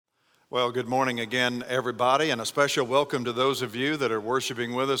Well, good morning again, everybody, and a special welcome to those of you that are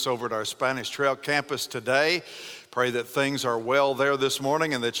worshiping with us over at our Spanish Trail campus today. Pray that things are well there this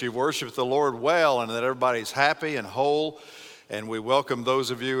morning and that you worship the Lord well and that everybody's happy and whole. And we welcome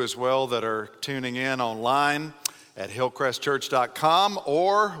those of you as well that are tuning in online at hillcrestchurch.com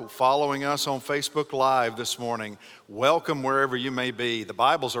or following us on Facebook Live this morning. Welcome wherever you may be. The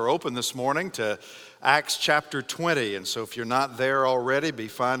Bibles are open this morning to Acts chapter 20, and so if you're not there already, be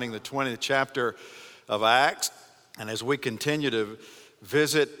finding the 20th chapter of Acts. And as we continue to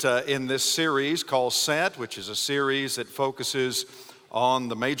visit in this series called Sent, which is a series that focuses on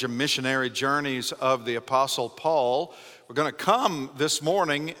the major missionary journeys of the Apostle Paul, we're going to come this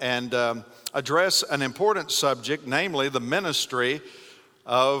morning and address an important subject, namely the ministry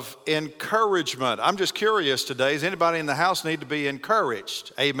of encouragement. I'm just curious today, does anybody in the house need to be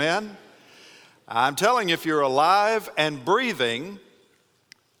encouraged? Amen? I'm telling you, if you're alive and breathing,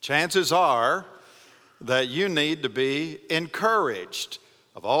 chances are that you need to be encouraged.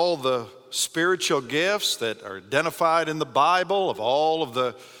 Of all the spiritual gifts that are identified in the Bible, of all of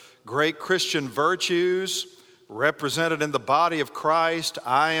the great Christian virtues represented in the body of Christ,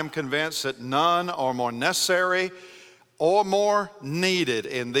 I am convinced that none are more necessary or more needed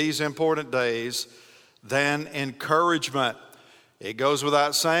in these important days than encouragement. It goes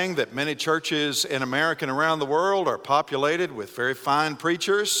without saying that many churches in America and around the world are populated with very fine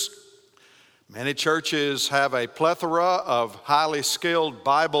preachers. Many churches have a plethora of highly skilled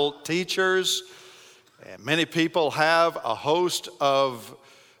Bible teachers. And many people have a host of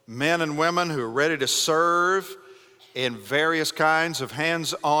men and women who are ready to serve in various kinds of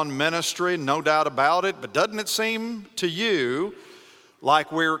hands-on ministry, no doubt about it. But doesn't it seem to you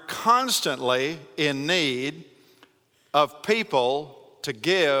like we're constantly in need of people to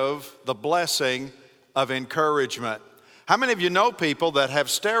give the blessing of encouragement? How many of you know people that have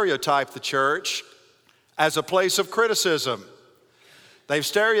stereotyped the church as a place of criticism? They've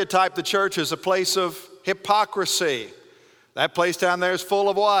stereotyped the church as a place of hypocrisy. That place down there is full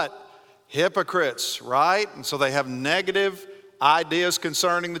of what? Hypocrites, right? And so they have negative ideas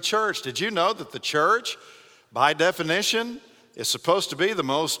concerning the church. Did you know that the church, by definition, is supposed to be the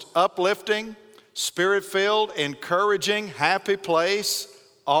most uplifting, Spirit-filled, encouraging, happy place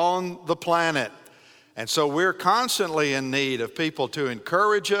on the planet? And so we're constantly in need of people to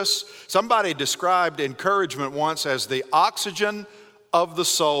encourage us. Somebody described encouragement once as the oxygen of the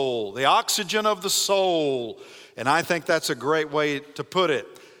soul. The oxygen of the soul. And I think that's a great way to put it,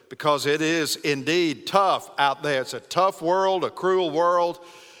 because it is indeed tough out there. It's a tough world, a cruel world,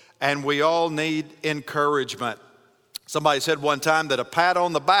 and we all need encouragement. Somebody said one time that a pat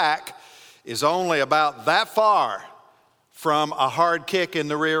on the back is only about that far from a hard kick in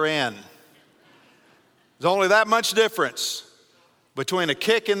the rear end. There's only that much difference between a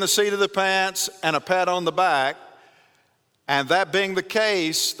kick in the seat of the pants and a pat on the back. And that being the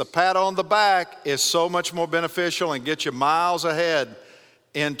case, the pat on the back is so much more beneficial and gets you miles ahead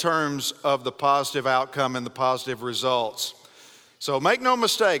in terms of the positive outcome and the positive results. So make no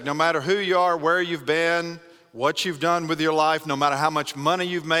mistake, no matter who you are, where you've been, what you've done with your life, no matter how much money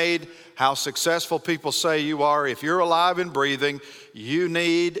you've made, how successful people say you are, if you're alive and breathing, you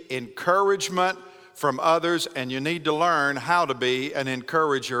need encouragement from others, and you need to learn how to be an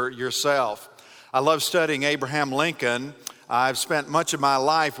encourager yourself. I love studying Abraham Lincoln. I've spent much of my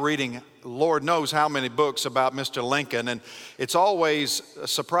life reading Lord knows how many books about Mr. Lincoln, and it's always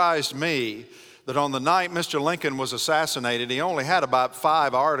surprised me that on the night Mr. Lincoln was assassinated, he only had about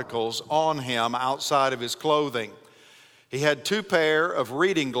 5 articles on him outside of his clothing. He had 2 pair of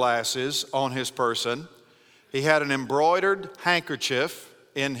reading glasses on his person. He had an embroidered handkerchief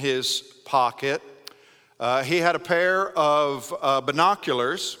in his pocket. He had a pair of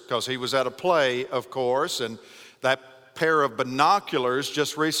binoculars, because he was at a play, of course, and that pair of binoculars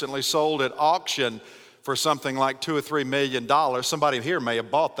just recently sold at auction for something like $2 or $3 million. Somebody here may have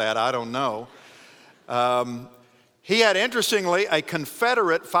bought that, I don't know. He had, interestingly, a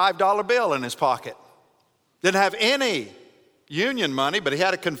Confederate $5 bill in his pocket. Didn't have any Union money, but he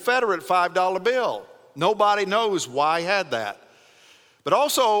had a Confederate $5 bill. Nobody knows why he had that. But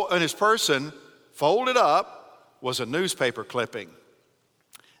also in his person, folded up, was a newspaper clipping.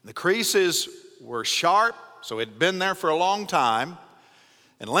 The creases were sharp, so it had been there for a long time.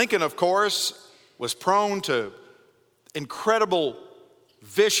 And Lincoln, of course, was prone to incredible,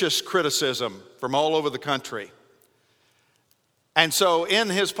 vicious criticism from all over the country. And so in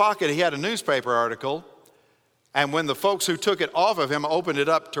his pocket, he had a newspaper article. And when the folks who took it off of him opened it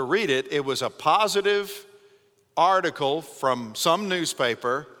up to read it, it was a positive article from some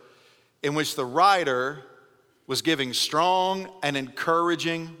newspaper in which the writer was giving strong and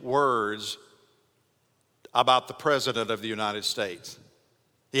encouraging words about the President of the United States.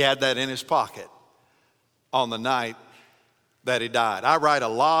 He had that in his pocket on the night that he died. I write a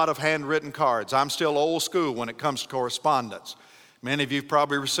lot of handwritten cards. I'm still old school when it comes to correspondence. Many of you have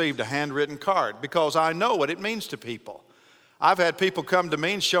probably received a handwritten card because I know what it means to people. I've had people come to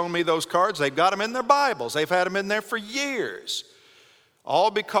me and show me those cards. They've got them in their Bibles. They've had them in there for years.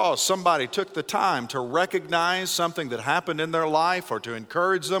 All because somebody took the time to recognize something that happened in their life or to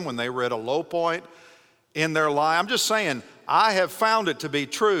encourage them when they were at a low point in their life. I'm just saying, I have found it to be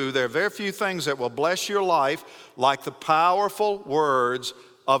true. There are very few things that will bless your life like the powerful words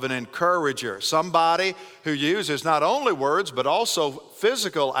of an encourager. Somebody who uses not only words but also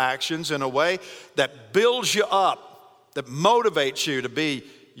physical actions in a way that builds you up, that motivates you to be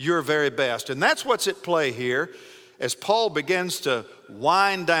your very best. And that's what's at play here as Paul begins to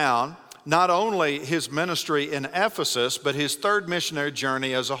wind down not only his ministry in Ephesus, but his third missionary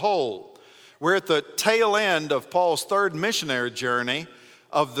journey as a whole. We're at the tail end of Paul's third missionary journey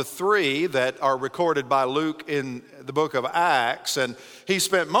of the three that are recorded by Luke in the book of Acts. And he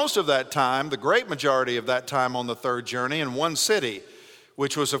spent most of that time, the great majority of that time on the third journey in one city,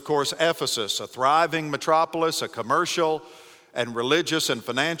 which was, of course, Ephesus, a thriving metropolis, a commercial and religious and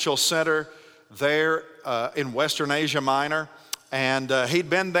financial center there in Western Asia Minor. And he'd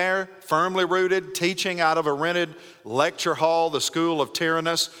been there firmly rooted, teaching out of a rented lecture hall, the school of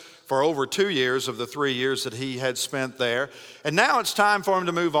Tyrannus, for over 2 years of the 3 years that he had spent there. And now it's time for him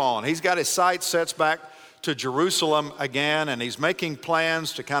to move on. He's got his sights set back to Jerusalem again, and he's making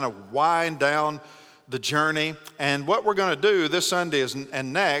plans to kind of wind down the journey. And what we're going to do this Sunday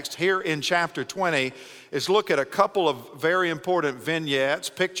and next here in chapter 20 is look at a couple of very important vignettes,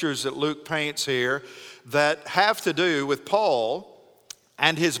 pictures that Luke paints here that have to do with Paul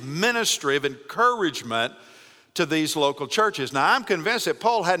and his ministry of encouragement to these local churches. Now, I'm convinced that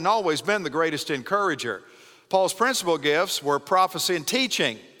Paul hadn't always been the greatest encourager. Paul's principal gifts were prophecy and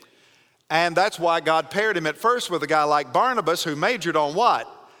teaching. And that's why God paired him at first with a guy like Barnabas, who majored on what?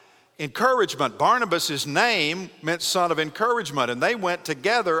 Encouragement. Barnabas' name meant son of encouragement. And they went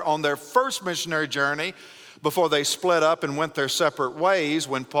together on their first missionary journey before they split up and went their separate ways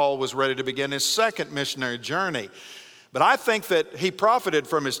when Paul was ready to begin his second missionary journey. But I think that he profited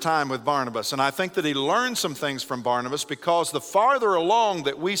from his time with Barnabas, and I think that he learned some things from Barnabas, because the farther along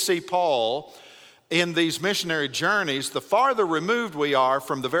that we see Paul in these missionary journeys, the farther removed we are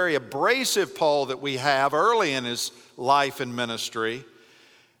from the very abrasive Paul that we have early in his life and ministry.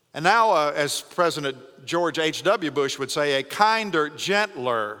 And now, as President George H.W. Bush would say, a kinder,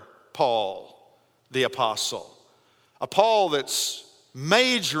 gentler Paul, the apostle. A Paul that's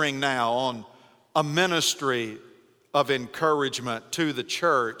majoring now on a ministry of encouragement to the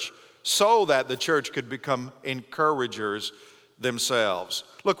church so that the church could become encouragers themselves.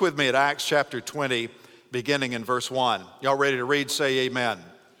 Look with me at Acts chapter 20, beginning in verse 1. Y'all ready to read? Say amen.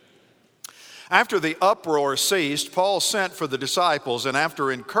 After the uproar ceased, Paul sent for the disciples, and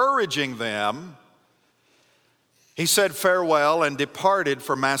after encouraging them, he said farewell and departed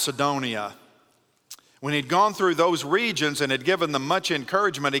for Macedonia. When he'd gone through those regions and had given them much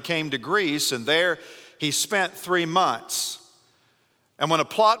encouragement, he came to Greece, and there he spent 3 months. And when a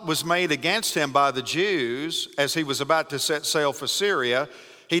plot was made against him by the Jews, as he was about to set sail for Syria,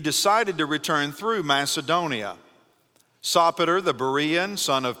 he decided to return through Macedonia. Sopater, the Berean,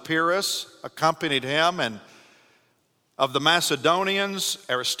 son of Pyrrhus, accompanied him, and of the Macedonians,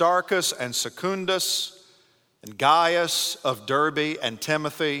 Aristarchus and Secundus, and Gaius of Derbe and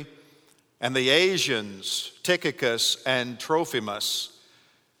Timothy, and the Asians, Tychicus and Trophimus.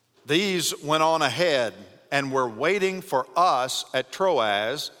 These went on ahead and were waiting for us at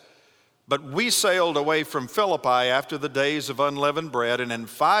Troas, but we sailed away from Philippi after the days of unleavened bread, and in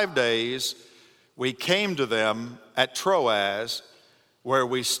 5 days we came to them at Troas, where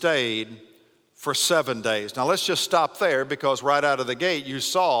we stayed for 7 days. Now let's just stop there, because right out of the gate you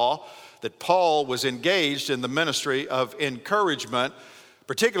saw that Paul was engaged in the ministry of encouragement,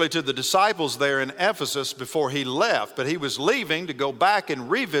 particularly to the disciples there in Ephesus before he left. But he was leaving to go back and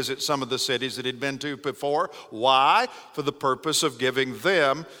revisit some of the cities that he'd been to before. Why? For the purpose of giving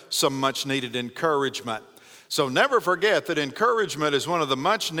them some much needed encouragement. So never forget that encouragement is one of the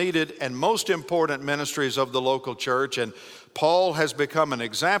much needed and most important ministries of the local church, and Paul has become an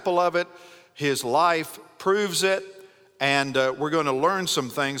example of it. His life proves it, And we're going to learn some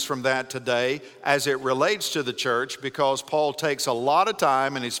things from that today as it relates to the church, because Paul takes a lot of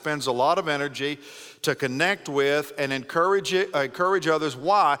time and he spends a lot of energy to connect with and encourage others.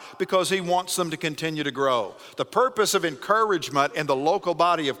 Why? Because he wants them to continue to grow. The purpose of encouragement in the local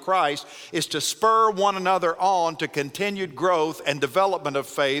body of Christ is to spur one another on to continued growth and development of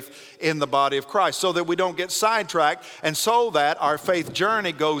faith in the body of Christ, so that we don't get sidetracked and so that our faith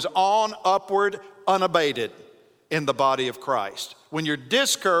journey goes on upward unabated in the body of Christ. When you're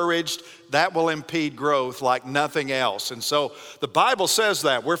discouraged, that will impede growth like nothing else. And so the Bible says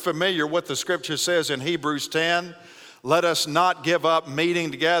that. We're familiar with the scripture says in Hebrews 10, let us not give up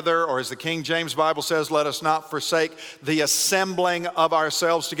meeting together, or as the King James Bible says, let us not forsake the assembling of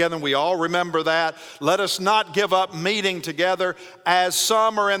ourselves together. And we all remember that. Let us not give up meeting together as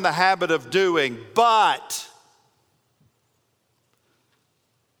some are in the habit of doing, but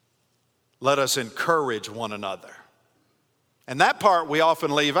let us encourage one another. And that part we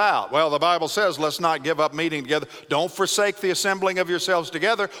often leave out. Well, the Bible says, let's not give up meeting together. Don't forsake the assembling of yourselves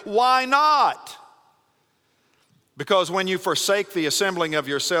together. Why not? Because when you forsake the assembling of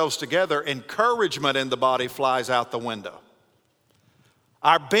yourselves together, encouragement in the body flies out the window.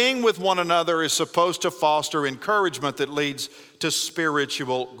 Our being with one another is supposed to foster encouragement that leads to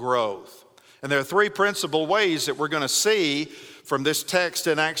spiritual growth. And there are three principal ways that we're going to see from this text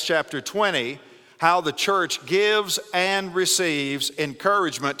in Acts chapter 20 how the church gives and receives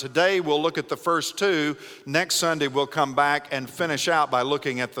encouragement. Today we'll look at the first two. Next Sunday we'll come back and finish out by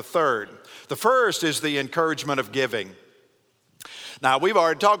looking at the third. The first is the encouragement of giving. Now, we've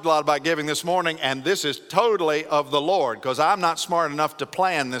already talked a lot about giving this morning, and this is totally of the Lord, because I'm not smart enough to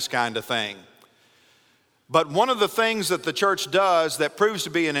plan this kind of thing. But one of the things that the church does that proves to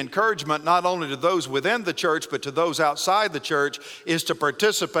be an encouragement not only to those within the church but to those outside the church is to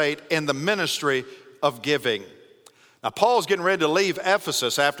participate in the ministry of giving. Now, Paul's getting ready to leave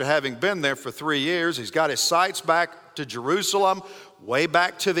Ephesus after having been there for 3 years. He's got his sights back to Jerusalem, way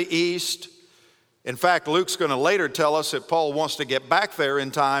back to the east. In fact, Luke's going to later tell us that Paul wants to get back there in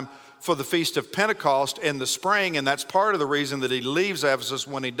time for the Feast of Pentecost in the spring, and that's part of the reason that he leaves Ephesus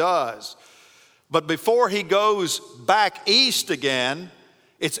when he does. But before he goes back east again,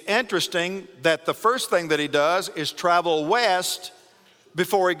 it's interesting that the first thing that he does is travel west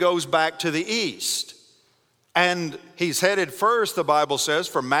before he goes back to the east. And he's headed first, the Bible says,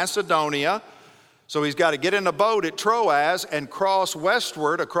 for Macedonia. So he's got to get in a boat at Troas and cross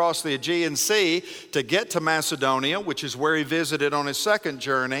westward across the Aegean Sea to get to Macedonia, which is where he visited on his second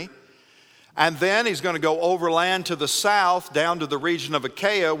journey. And then he's going to go overland to the south down to the region of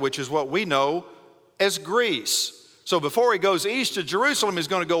Achaia, which is what we know as Greece. So before he goes east to Jerusalem, he's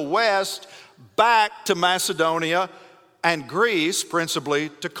going to go west back to Macedonia and Greece, principally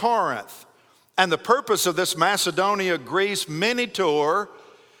to Corinth. And the purpose of this Macedonia-Greece mini tour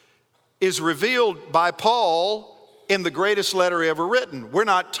is revealed by Paul in the greatest letter ever written. We're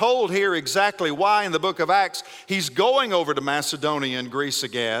not told here exactly why in the book of Acts he's going over to Macedonia and Greece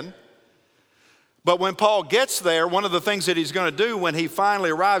again. But when Paul gets there, one of the things that he's going to do when he finally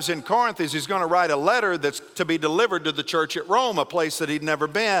arrives in Corinth is he's going to write a letter that's to be delivered to the church at Rome, a place that he'd never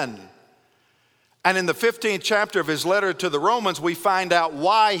been. And in the 15th chapter of his letter to the Romans, we find out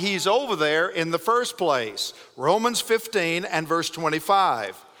why he's over there in the first place. Romans 15 and verse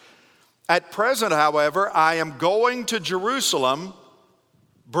 25. At present, however, I am going to Jerusalem,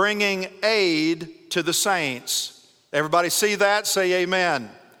 bringing aid to the saints. Everybody see that? Say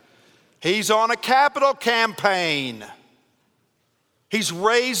amen. He's on a capital campaign. He's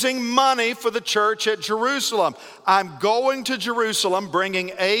raising money for the church at Jerusalem. I'm going to Jerusalem,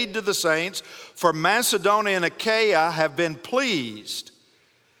 bringing aid to the saints, for Macedonia and Achaia have been pleased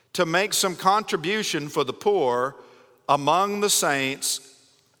to make some contribution for the poor among the saints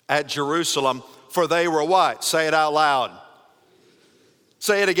at Jerusalem. For they were what? Say it out loud.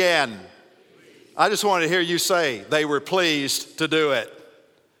 Say it again. I just wanted to hear you say they were pleased to do it.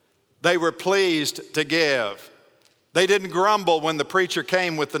 They were pleased to give. They didn't grumble when the preacher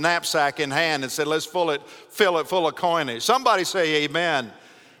came with the knapsack in hand and said, let's fill it full of coinage. Somebody say amen.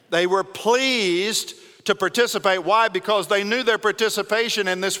 They were pleased to participate. Why? Because they knew their participation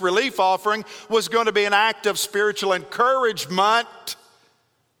in this relief offering was going to be an act of spiritual encouragement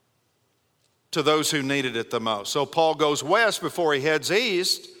to those who needed it the most. So Paul goes west before he heads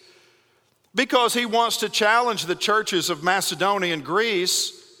east because he wants to challenge the churches of Macedonia and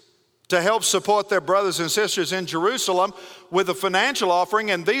Greece to help support their brothers and sisters in Jerusalem with a financial offering.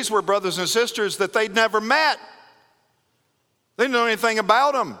 And these were brothers and sisters that they'd never met. They didn't know anything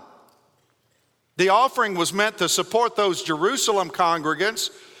about them. The offering was meant to support those Jerusalem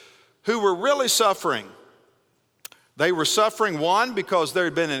congregants who were really suffering. They were suffering, one, because there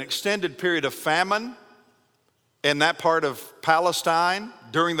had been an extended period of famine in that part of Palestine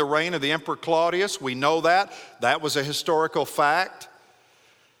during the reign of the Emperor Claudius. We know that. That was a historical fact.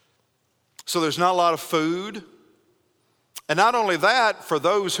 So there's not a lot of food. And not only that, for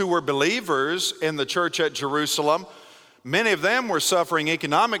those who were believers in the church at Jerusalem, many of them were suffering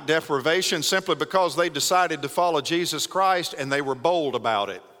economic deprivation simply because they decided to follow Jesus Christ and they were bold about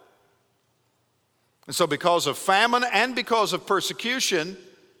it. And so because of famine and because of persecution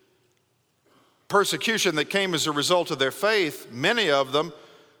that came as a result of their faith, many of them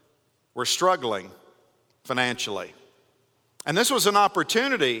were struggling financially. And this was an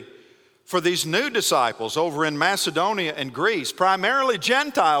opportunity for these new disciples over in Macedonia and Greece, primarily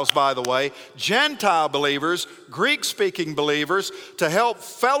Gentiles, by the way, Gentile believers, Greek-speaking believers, to help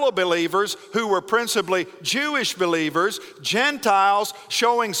fellow believers who were principally Jewish believers, Gentiles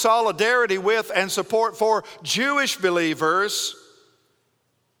showing solidarity with and support for Jewish believers.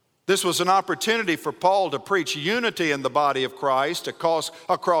 This was an opportunity for Paul to preach unity in the body of Christ across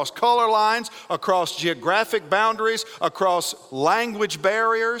color lines, across geographic boundaries, across language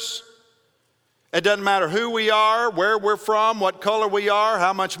barriers. It doesn't matter who we are, where we're from, what color we are,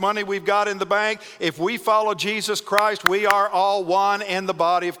 how much money we've got in the bank. If we follow Jesus Christ, we are all one in the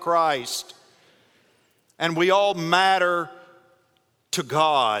body of Christ. And we all matter to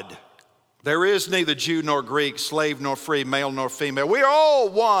God. There is neither Jew nor Greek, slave nor free, male nor female. We are all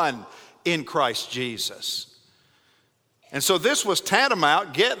one in Christ Jesus. And so this was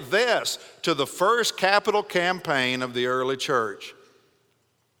tantamount, get this, to the first capital campaign of the early church.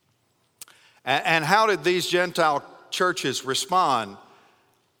 And how did these Gentile churches respond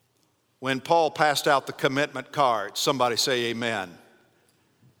when Paul passed out the commitment cards? Somebody say amen.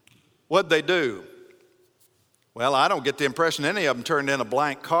 What'd they do? Well, I don't get the impression any of them turned in a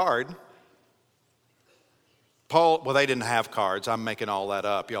blank card. They didn't have cards. I'm making all that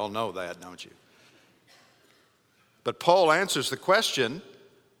up. Y'all know that, don't you? But Paul answers the question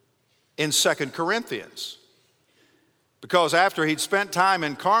in 2 Corinthians. Because after he'd spent time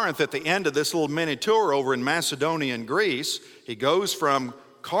in Corinth at the end of this little mini tour over in Macedonia and Greece, he goes from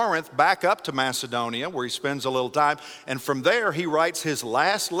Corinth back up to Macedonia where he spends a little time. And from there he writes his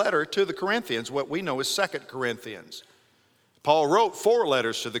last letter to the Corinthians, what we know as 2 Corinthians. Paul wrote 4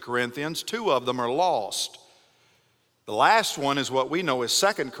 letters to the Corinthians. 2 of them are lost. The last one is what we know as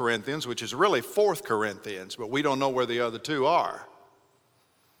 2 Corinthians, which is really 4 Corinthians, but we don't know where the other 2 are.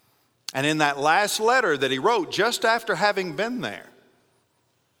 And in that last letter that he wrote, just after having been there,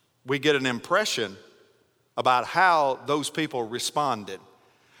 we get an impression about how those people responded.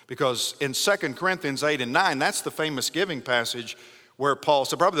 Because in 2 Corinthians 8 and 9, that's the famous giving passage where Paul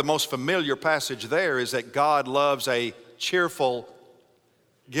said, probably the most familiar passage there is that God loves a cheerful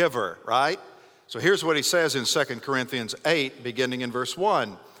giver, right? So here's what he says in 2 Corinthians 8, beginning in verse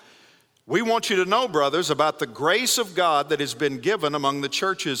 1. We want you to know, brothers, about the grace of God that has been given among the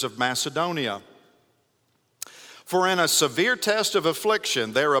churches of Macedonia. For in a severe test of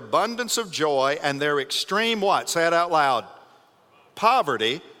affliction, their abundance of joy and their extreme what? Say it out loud.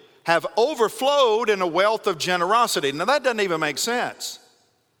 Poverty have overflowed in a wealth of generosity. Now that doesn't even make sense.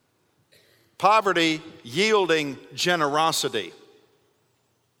 Poverty yielding generosity.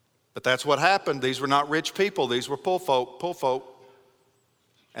 But that's what happened. These were not rich people. These were poor folk.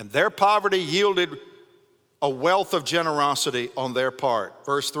 And their poverty yielded a wealth of generosity on their part.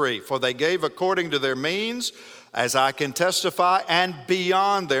 Verse 3, for they gave according to their means, as I can testify, and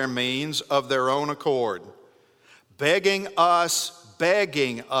beyond their means of their own accord. Begging us.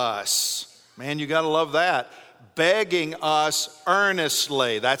 Man, you got to love that. Begging us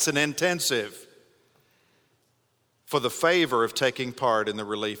earnestly. That's an intensive. For the favor of taking part in the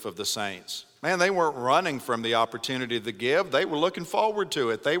relief of the saints. Man, they weren't running from the opportunity to give. They were looking forward to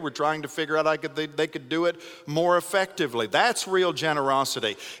it. They were trying to figure out how they could do it more effectively. That's real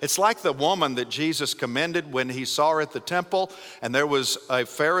generosity. It's like the woman that Jesus commended when he saw her at the temple, and there was a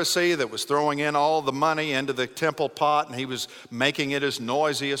Pharisee that was throwing in all the money into the temple pot, and he was making it as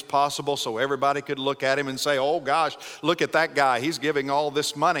noisy as possible so everybody could look at him and say, oh gosh, look at that guy. He's giving all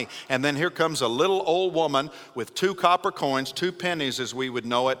this money. And then here comes a little old woman with 2 copper coins, 2 pennies as we would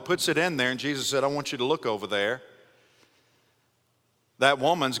know it, puts it in there, and Jesus said, I want you to look over there. That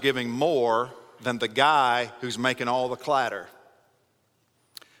woman's giving more than the guy who's making all the clatter.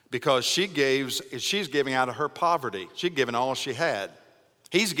 Because she's giving out of her poverty. She's giving all she had.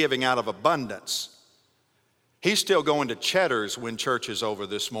 He's giving out of abundance. He's still going to Cheddar's when church is over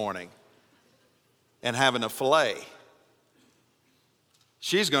this morning and having a filet.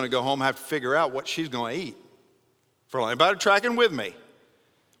 She's going to go home and have to figure out what she's going to eat. For anybody tracking with me?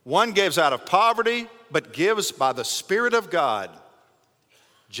 One gives out of poverty, but gives by the Spirit of God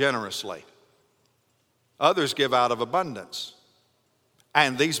generously. Others give out of abundance.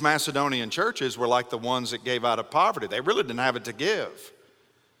 And these Macedonian churches were like the ones that gave out of poverty. They really didn't have it to give.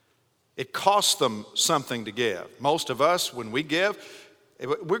 It cost them something to give. Most of us, when we give,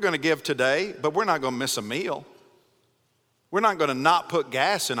 we're going to give today, but we're not going to miss a meal. We're not going to not put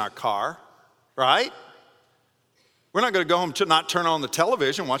gas in our car, right? We're not going to go home to not turn on the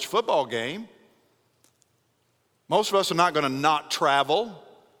television, watch a football game. Most of us are not going to not travel.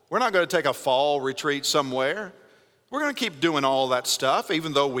 We're not going to take a fall retreat somewhere. We're going to keep doing all that stuff,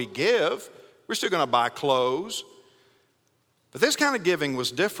 even though we give. We're still going to buy clothes. But this kind of giving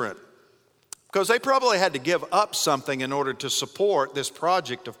was different because they probably had to give up something in order to support this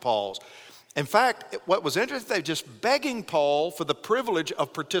project of Paul's. In fact, what was interesting, they were just begging Paul for the privilege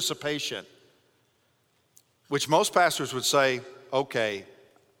of participation, which most pastors would say, okay,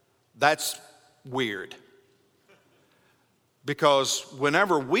 that's weird. Because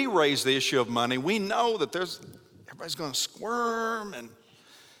whenever we raise the issue of money, we know that everybody's going to squirm and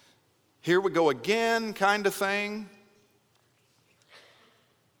here we go again kind of thing.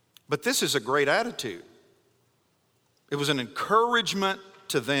 But this is a great attitude. It was an encouragement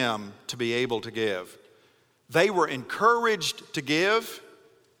to them to be able to give. They were encouraged to give,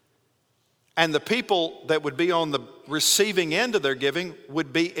 and the people that would be on the receiving end of their giving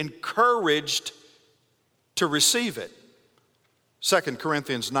would be encouraged to receive it. 2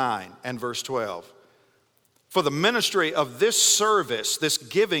 Corinthians 9 and verse 12. For the ministry of this service, this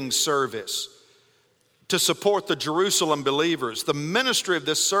giving service, to support the Jerusalem believers, the ministry of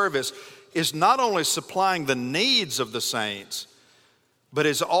this service is not only supplying the needs of the saints, but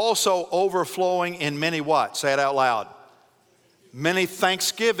is also overflowing in many what? Say it out loud. Many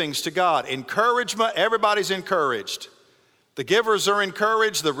thanksgivings to God. Encouragement, everybody's encouraged. The givers are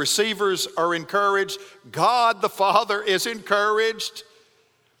encouraged, the receivers are encouraged. God the Father is encouraged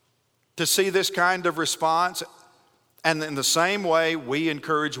to see this kind of response. And in the same way, we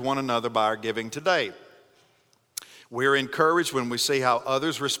encourage one another by our giving today. We're encouraged when we see how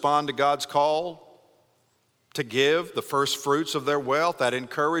others respond to God's call to give the first fruits of their wealth. That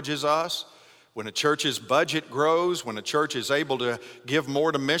encourages us. When a church's budget grows, when a church is able to give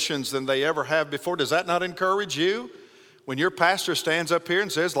more to missions than they ever have before, does that not encourage you? When your pastor stands up here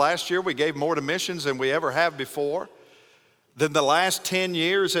and says, last year we gave more to missions than we ever have before, then the last 10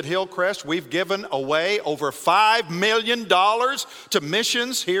 years at Hillcrest, we've given away over $5 million to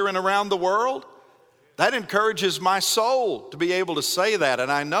missions here and around the world. That encourages my soul to be able to say that,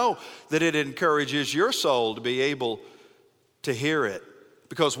 and I know that it encourages your soul to be able to hear it.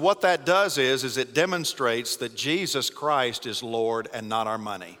 Because what that does is it demonstrates that Jesus Christ is Lord and not our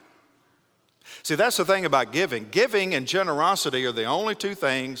money. See, that's the thing about giving. Giving and generosity are the only two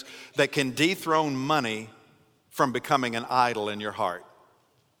things that can dethrone money from becoming an idol in your heart.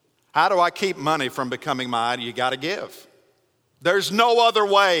 How do I keep money from becoming my idol? You got to give. There's no other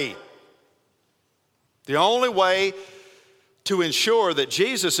way. The only way to ensure that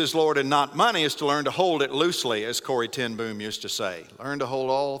Jesus is Lord and not money is to learn to hold it loosely, as Corrie ten Boom used to say. Learn to hold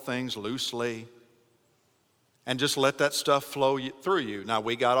all things loosely and just let that stuff flow through you. Now,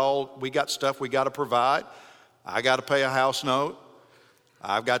 we got stuff we got to provide. I got to pay a house note.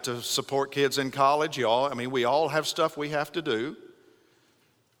 I've got to support kids in college. We all have stuff we have to do.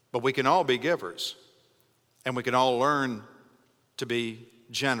 But we can all be givers. And we can all learn to be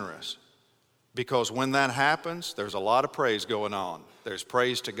generous. Because when that happens, there's a lot of praise going on. There's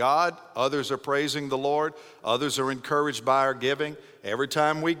praise to God. Others are praising the Lord. Others are encouraged by our giving. Every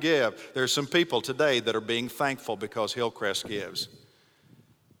time we give, there's some people today that are being thankful because Hillcrest gives.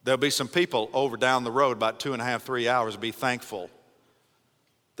 There'll be some people over down the road, about 2.5, 3 hours, be thankful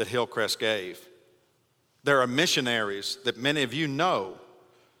that Hillcrest gave. There are missionaries that many of you know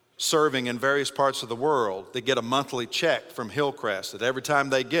serving in various parts of the world. They get a monthly check from Hillcrest that every time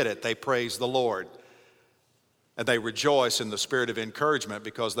they get it, they praise the Lord. And they rejoice in the spirit of encouragement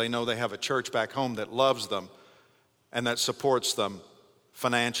because they know they have a church back home that loves them and that supports them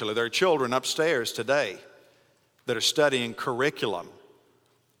financially. There are children upstairs today that are studying curriculum.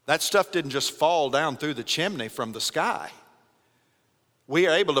 That stuff didn't just fall down through the chimney from the sky. We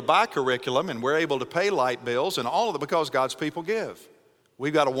are able to buy curriculum and we're able to pay light bills and all of it because God's people give.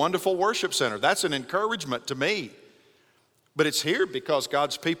 We've got a wonderful worship center. That's an encouragement to me. But it's here because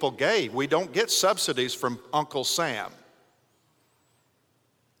God's people gave. We don't get subsidies from Uncle Sam.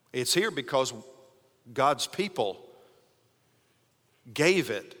 It's here because God's people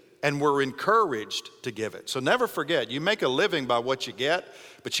gave it and were encouraged to give it. So never forget, you make a living by what you get,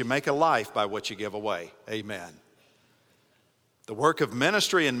 but you make a life by what you give away. Amen. The work of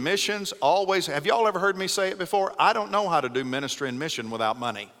ministry and missions always, have y'all ever heard me say it before? I don't know how to do ministry and mission without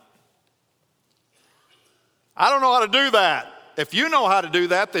money. I don't know how to do that. If you know how to do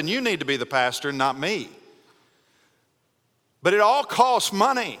that, then you need to be the pastor, not me. But it all costs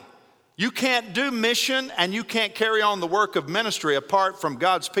money. You can't do mission and you can't carry on the work of ministry apart from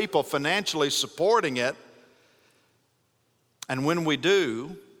God's people financially supporting it. And when we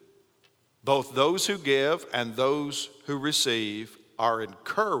do, both those who give and those who receive are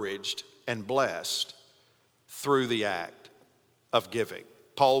encouraged and blessed through the act of giving.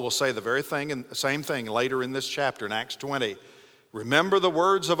 Paul will say the same thing later in this chapter in Acts 20. Remember the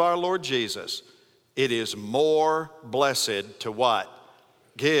words of our Lord Jesus. It is more blessed to what?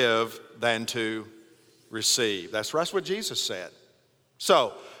 Give than to receive. That's what Jesus said.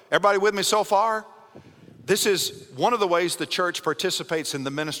 So, everybody with me so far? This is one of the ways the church participates in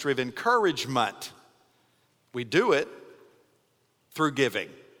the ministry of encouragement. We do it through giving.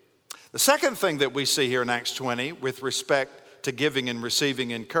 The second thing that we see here in Acts 20 with respect to giving and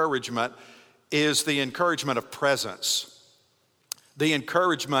receiving encouragement is the encouragement of presence. The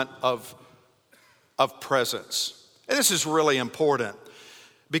encouragement of presence. And this is really important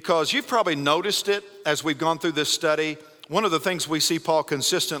because you've probably noticed it as we've gone through this study. One of the things we see Paul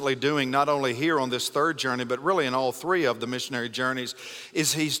consistently doing, not only here on this third journey, but really in all three of the missionary journeys,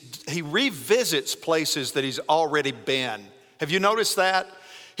 is he revisits places that he's already been. Have you noticed that?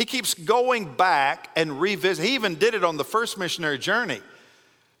 He keeps going back and revisit. He even did it on the first missionary journey.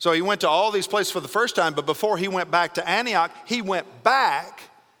 So he went to all these places for the first time, but before he went back to Antioch, he went back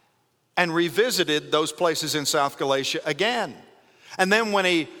and revisited those places in South Galatia again. And then when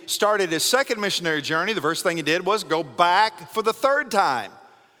he started his second missionary journey, the first thing he did was go back for the third time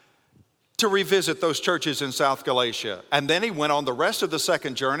to revisit those churches in South Galatia. And then he went on the rest of the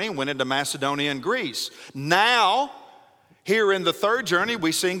second journey and went into Macedonia and Greece. Now, here in the third journey,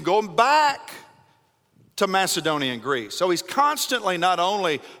 we see him going back to Macedonia and Greece. So he's constantly not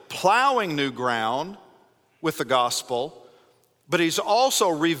only plowing new ground with the gospel, but he's also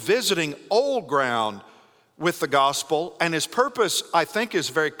revisiting old ground with the gospel, and his purpose, I think, is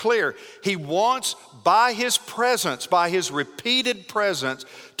very clear. He wants, by his presence, by his repeated presence,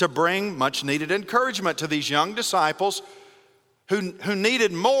 to bring much needed encouragement to these young disciples who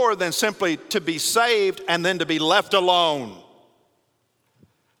needed more than simply to be saved and then to be left alone.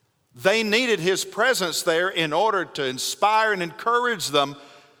 They needed his presence there in order to inspire and encourage them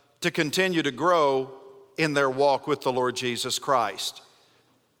to continue to grow in their walk with the Lord Jesus Christ.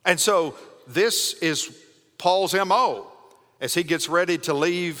 And so this is Paul's MO as he gets ready to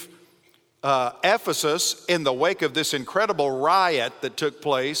leave Ephesus in the wake of this incredible riot that took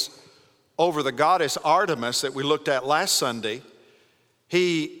place over the goddess Artemis that we looked at last Sunday.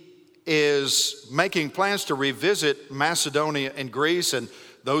 He is making plans to revisit Macedonia and Greece, and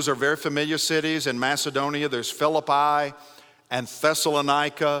those are very familiar cities. In Macedonia, there's Philippi and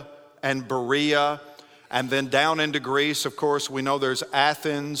Thessalonica and Berea. And then down into Greece, of course, we know there's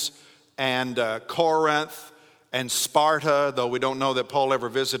Athens and Corinth and Sparta, though we don't know that Paul ever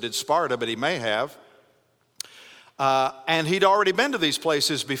visited Sparta, but he may have. And he'd already been to these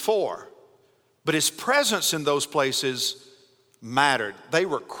places before. But his presence in those places mattered. They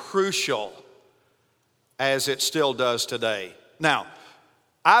were crucial, as it still does today. Now,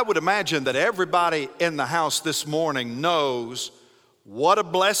 I would imagine that everybody in the house this morning knows what a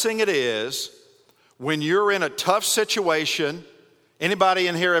blessing it is when you're in a tough situation. Anybody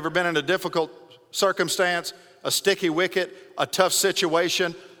in here ever been in a difficult circumstance, a sticky wicket, a tough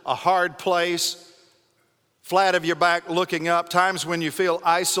situation, a hard place, flat of your back looking up, times when you feel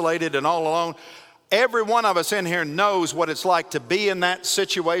isolated and all alone? Every one of us in here knows what it's like to be in that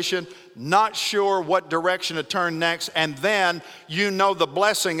situation, not sure what direction to turn next, and then you know the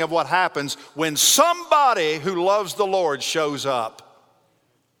blessing of what happens when somebody who loves the Lord shows up.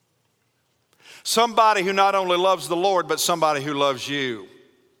 Somebody who not only loves the Lord, but somebody who loves you.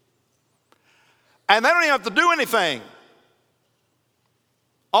 And they don't even have to do anything.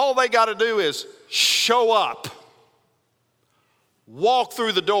 All they got to do is show up, walk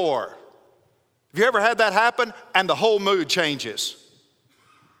through the door. Have you ever had that happen? And the whole mood changes.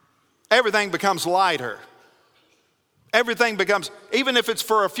 Everything becomes lighter. Everything becomes, even if it's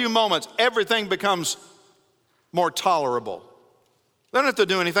for a few moments, everything becomes more tolerable. They don't have to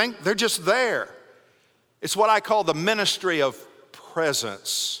do anything. They're just there. It's what I call the ministry of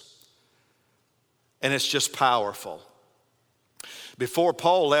presence. And it's just powerful. Before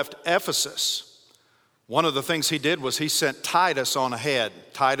Paul left Ephesus, one of the things he did was he sent Titus on ahead.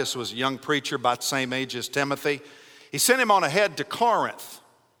 Titus was a young preacher about the same age as Timothy. He sent him on ahead to Corinth.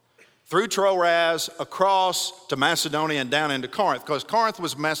 through Troas, across to Macedonia and down into Corinth, because Corinth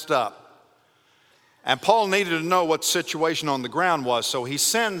was messed up. And Paul needed to know what the situation on the ground was, so he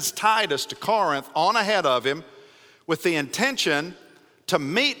sends Titus to Corinth on ahead of him with the intention to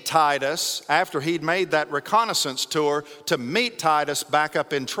meet Titus after he'd made that reconnaissance tour, to meet Titus back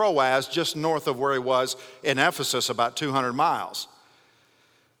up in Troas, just north of where he was in Ephesus, about 200 miles.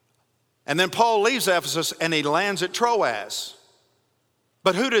 And then Paul leaves Ephesus and he lands at Troas.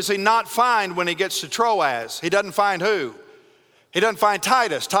 But who does he not find when he gets to Troas? He doesn't find who? He doesn't find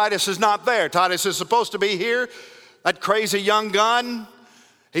Titus. Titus is not there. Titus is supposed to be here. That crazy young gun,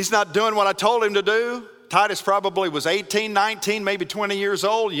 he's not doing what I told him to do. Titus probably was 18, 19, maybe 20 years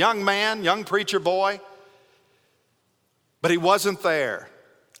old, young man, young preacher boy. But he wasn't there.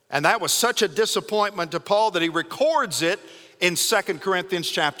 And that was such a disappointment to Paul that he records it in 2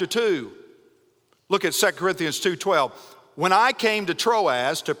 Corinthians chapter 2. Look at 2 Corinthians 2:12. When I came to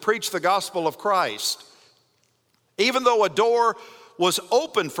Troas to preach the gospel of Christ, even though a door was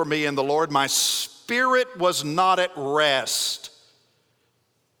open for me in the Lord, my spirit was not at rest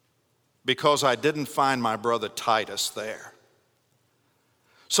because I didn't find my brother Titus there.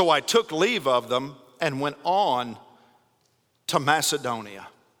 So I took leave of them and went on to Macedonia.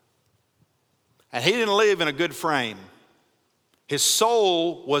 And he didn't live in a good frame. His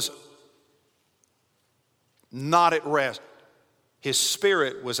soul was not at rest. His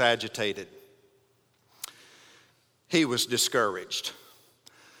spirit was agitated. He was discouraged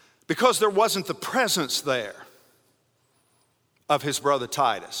because there wasn't the presence there of his brother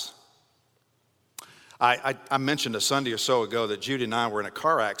Titus. I mentioned a Sunday or so ago that Judy and I were in a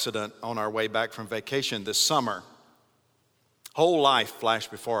car accident on our way back from vacation this summer. Whole life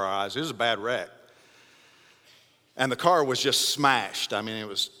flashed before our eyes. It was a bad wreck. And the car was just smashed. I mean, it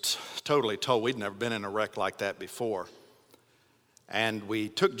was totally totaled. We'd never been in a wreck like that before. And we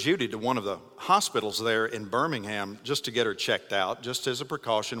took Judy to one of the hospitals there in Birmingham just to get her checked out, just as a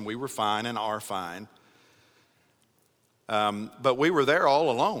precaution. We were fine and are fine. But we were there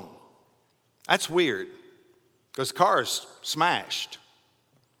all alone. That's weird, because the car is smashed.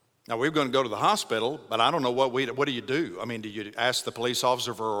 Now, we were going to go to the hospital, but I don't know what do you do? I mean, do you ask the police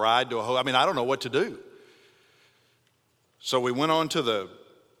officer for a ride to I mean, I don't know what to do. So we went on to the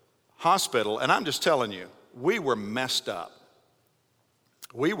hospital, and I'm just telling you, we were messed up.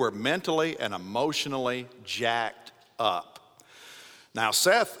 We were mentally and emotionally jacked up. Now,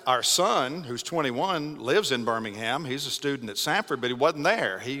 Seth, our son, who's 21, lives in Birmingham. He's a student at Sanford, but he wasn't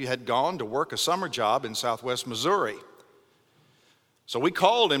there. He had gone to work a summer job in southwest Missouri. So we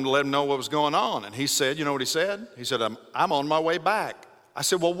called him to let him know what was going on. And he said, you know what he said? He said, I'm on my way back. I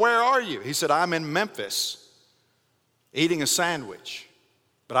said, well, where are you? He said, I'm in Memphis eating a sandwich,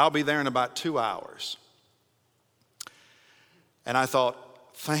 but I'll be there in about 2 hours. And I thought,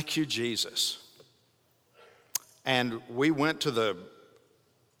 thank you, Jesus. And we went to the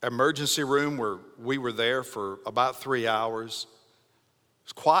emergency room where we were there for about 3 hours. It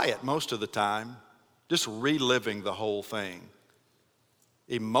was quiet most of the time, just reliving the whole thing.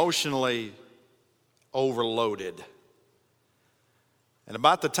 Emotionally overloaded. And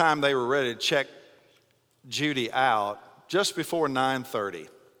about the time they were ready to check Judy out, just before 9:30,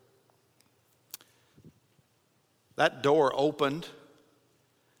 that door opened,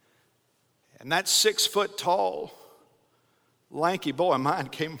 and that 6-foot-tall, lanky boy of mine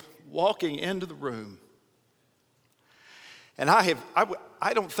came walking into the room. And I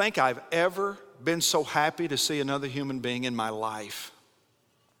don't think I've ever been so happy to see another human being in my life.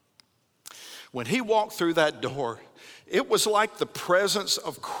 When he walked through that door, it was like the presence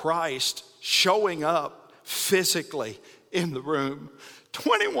of Christ showing up physically in the room.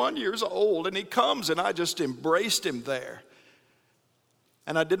 21 years old, and he comes, and I just embraced him there.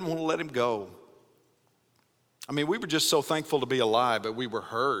 And I didn't want to let him go. I mean, we were just so thankful to be alive, but we were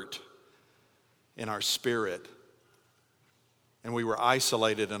hurt in our spirit. And we were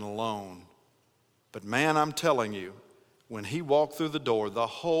isolated and alone. But man, I'm telling you, when he walked through the door, the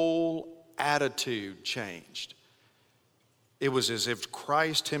whole attitude changed. It was as if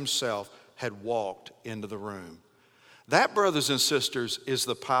Christ himself had walked into the room. That, brothers and sisters, is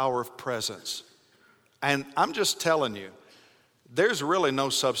the power of presence. And I'm just telling you, there's really no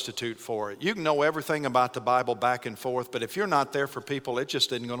substitute for it. You can know everything about the Bible back and forth, but if you're not there for people, it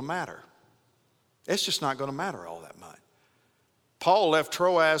just isn't going to matter. It's just not going to matter all that much. Paul left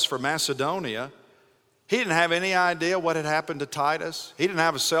Troas for Macedonia. He didn't have any idea what had happened to Titus. He didn't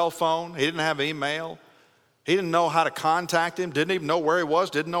have a cell phone. He didn't have email. He didn't know how to contact him, didn't even know where he was,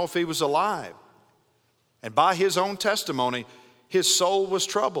 didn't know if he was alive. And by his own testimony, his soul was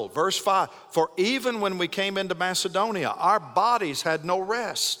troubled. Verse 5, for even when we came into Macedonia, our bodies had no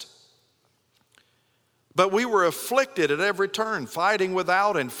rest. But we were afflicted at every turn, fighting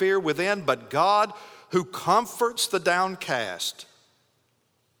without and fear within. But God, who comforts the downcast,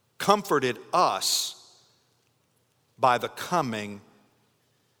 comforted us by the coming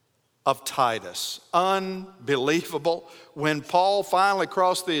of Titus. Unbelievable. When Paul finally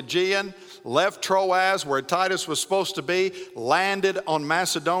crossed the Aegean, left Troas where Titus was supposed to be, landed on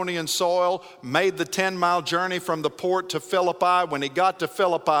Macedonian soil, made the 10-mile journey from the port to Philippi. When he got to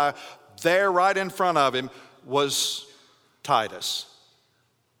Philippi, there right in front of him was Titus.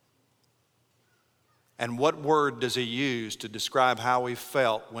 And what word does he use to describe how he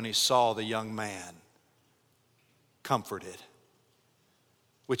felt when he saw the young man? Comforted.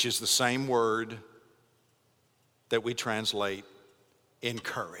 Which is the same word that we translate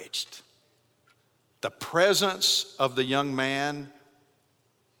encouraged. The presence of the young man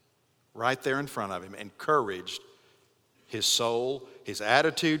right there in front of him encouraged his soul. His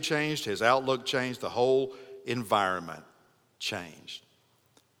attitude changed, his outlook changed, the whole environment changed.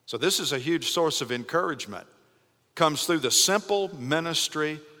 So this is a huge source of encouragement. Comes through the simple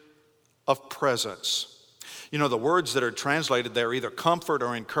ministry of presence. You know, the words that are translated there, either comfort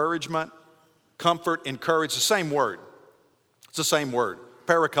or encouragement. Comfort, encourage, the same word. It's the same word.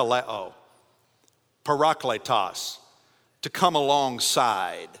 Parakaleo. Parakletos. To come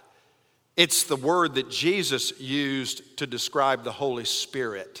alongside. It's the word that Jesus used to describe the Holy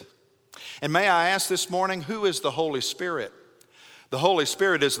Spirit. And may I ask this morning, who is the Holy Spirit? The Holy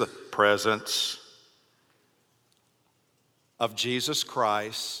Spirit is the presence of Jesus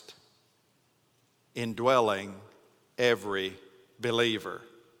Christ indwelling every believer.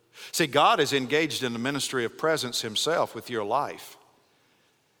 See, God is engaged in the ministry of presence himself with your life.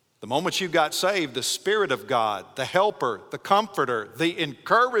 The moment you got saved, the Spirit of God, the helper, the comforter, the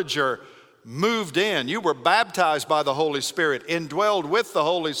encourager moved in. You were baptized by the Holy Spirit, indwelled with the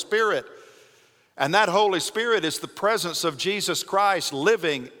Holy Spirit. And that Holy Spirit is the presence of Jesus Christ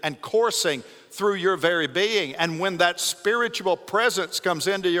living and coursing through your very being. And when that spiritual presence comes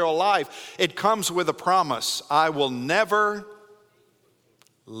into your life, it comes with a promise. I will never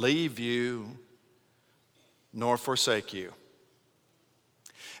leave you nor forsake you.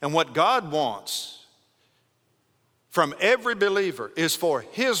 And what God wants from every believer is for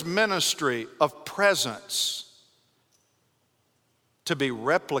his ministry of presence to be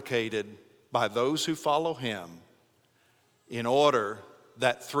replicated by those who follow him, in order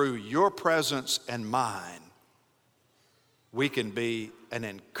that through your presence and mine, we can be an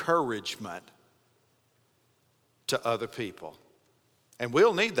encouragement to other people. And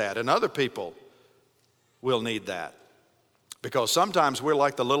we'll need that, and other people will need that. Because sometimes we're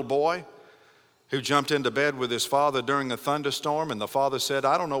like the little boy who jumped into bed with his father during a thunderstorm, and the father said,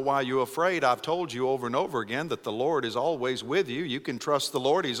 I don't know why you're afraid. I've told you over and over again that the Lord is always with you. You can trust the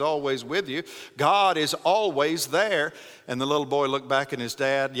Lord. He's always with you. God is always there. And the little boy looked back at his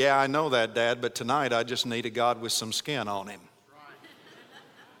dad. Yeah, I know that, Dad, but tonight I just need a God with some skin on him.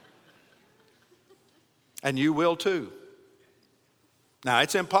 And you will too. Now,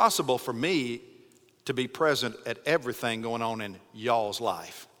 it's impossible for me to be present at everything going on in y'all's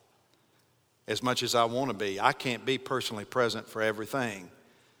life. As much as I want to be, I can't be personally present for everything.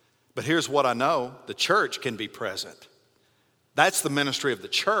 But here's what I know, the church can be present. That's the ministry of the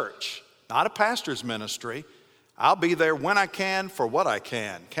church, not a pastor's ministry. I'll be there when I can for what I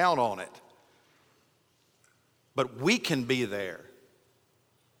can. Count on it. But we can be there,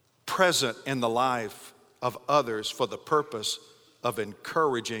 present in the life of others for the purpose of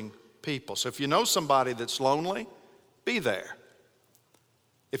encouraging people. So if you know somebody that's lonely, be there.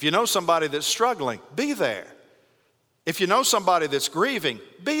 If you know somebody that's struggling, be there. If you know somebody that's grieving,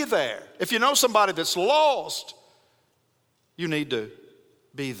 be there. If you know somebody that's lost, you need to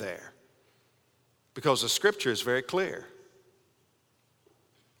be there. Because the scripture is very clear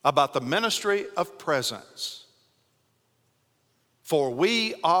about the ministry of presence. For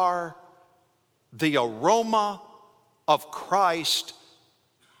we are the aroma of Christ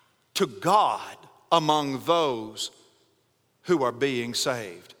to God among those who are being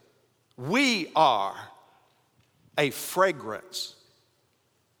saved. We are a fragrance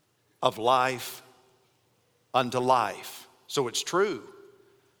of life unto life. So it's true.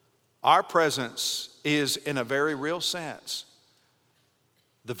 Our presence is, in a very real sense,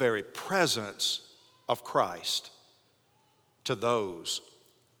 the very presence of Christ to those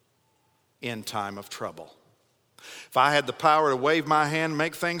in time of trouble. If I had the power to wave my hand and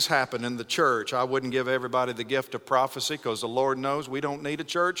make things happen in the church, I wouldn't give everybody the gift of prophecy, because the Lord knows we don't need a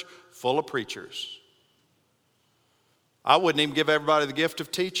church full of preachers. I wouldn't even give everybody the gift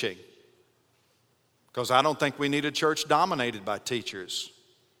of teaching, because I don't think we need a church dominated by teachers.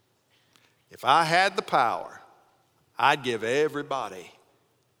 If I had the power, I'd give everybody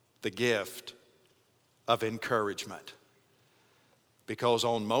the gift of encouragement. Because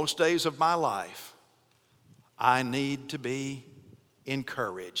on most days of my life, I need to be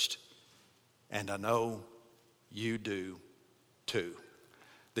encouraged. And I know you do too.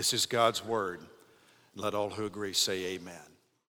 This is God's word. Let all who agree say amen.